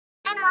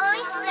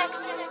Always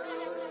flexing.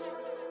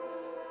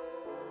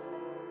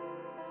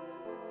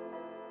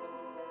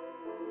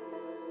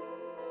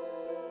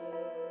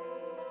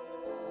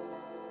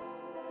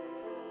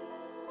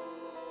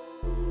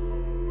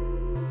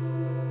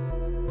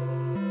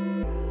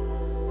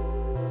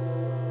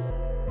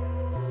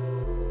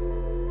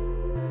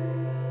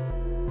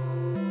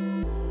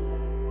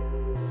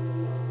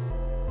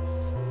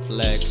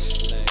 Flex.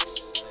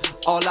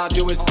 All I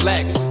do is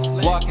flex.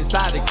 Walk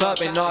inside the club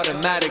and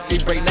automatically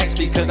break necks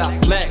because I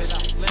flex.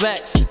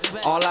 Flex.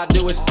 All I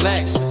do is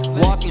flex.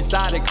 Walk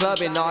inside the club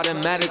and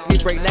automatically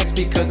break necks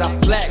because I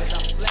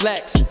flex.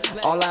 Flex.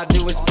 All I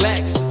do is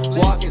flex.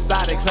 Walk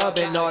inside the club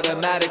and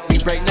automatically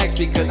break necks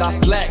because I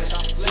flex.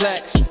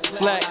 Flex.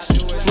 Flex.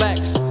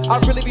 Flex. I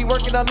really be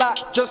working a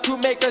lot just to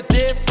make a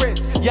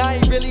difference. Yeah, I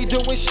ain't really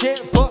doing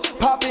shit but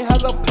popping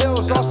hella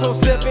pills, also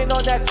sipping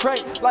on that tray.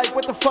 Like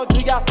what the fuck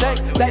do y'all think?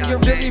 That you're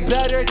really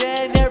better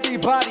than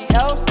everybody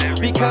else?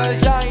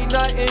 Because y'all ain't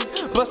nothing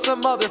but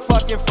some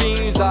motherfucking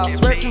fiends. I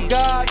swear to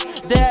God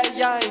that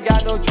y'all ain't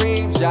got no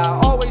dreams.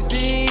 Y'all always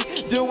be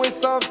doing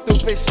some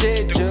stupid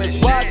shit.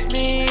 Just watch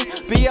me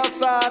be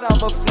outside,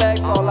 I'ma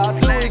flex. All I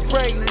do is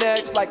break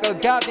necks like a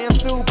goddamn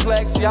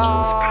suplex,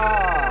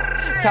 y'all.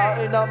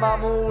 Counting up my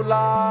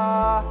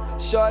moolah,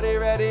 shorty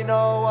ready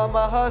know I'm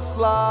a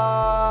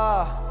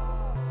hustler.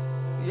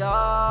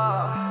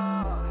 Yeah.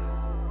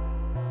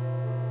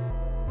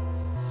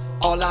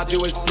 All I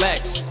do is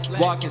flex.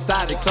 Walk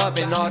inside the club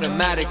and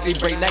automatically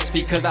break necks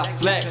because I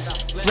flex.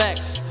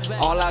 Flex.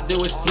 All I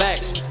do is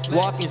flex.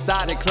 Walk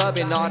inside the club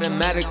and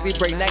automatically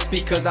break necks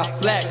because I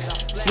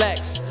flex.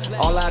 Flex.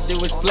 All I do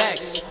is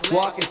flex.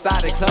 Walk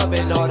inside the club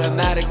and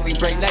automatically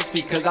break necks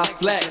because I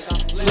flex.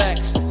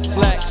 Flex.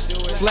 Flex.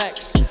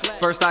 Flex.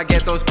 First I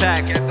get those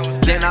packs,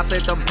 then I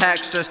flip them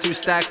packs just to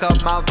stack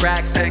up my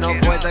racks and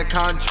avoid the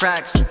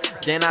contracts.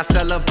 Then I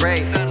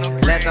celebrate,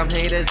 let them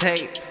haters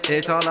hate.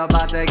 It's all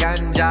about the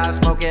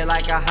ganja, smoke it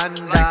like a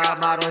Honda.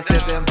 Model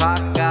sipping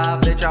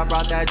vodka, bitch I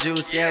brought that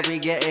juice. Yeah, we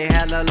getting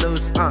hella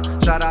loose,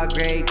 shout out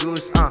Grey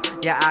Goose,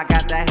 yeah I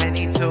got the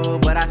Henny too,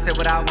 but I said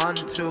what I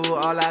want to.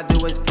 All I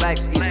do is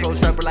flex, East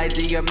Coast rapper like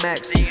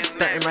DMX,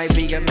 stuntin' right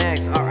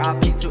BMX,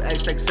 RIP to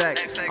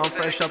XXX. I'm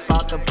fresh up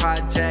out the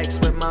projects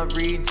with my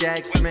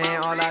rejects, man.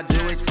 All I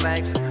do is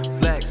flex,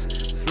 flex,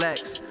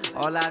 flex.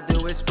 All I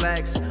do is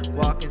flex.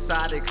 Walk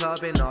inside the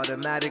club and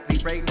automatically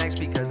break necks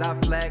because I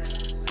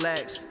flex,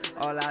 flex.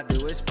 All I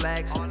do is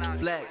flex,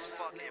 flex.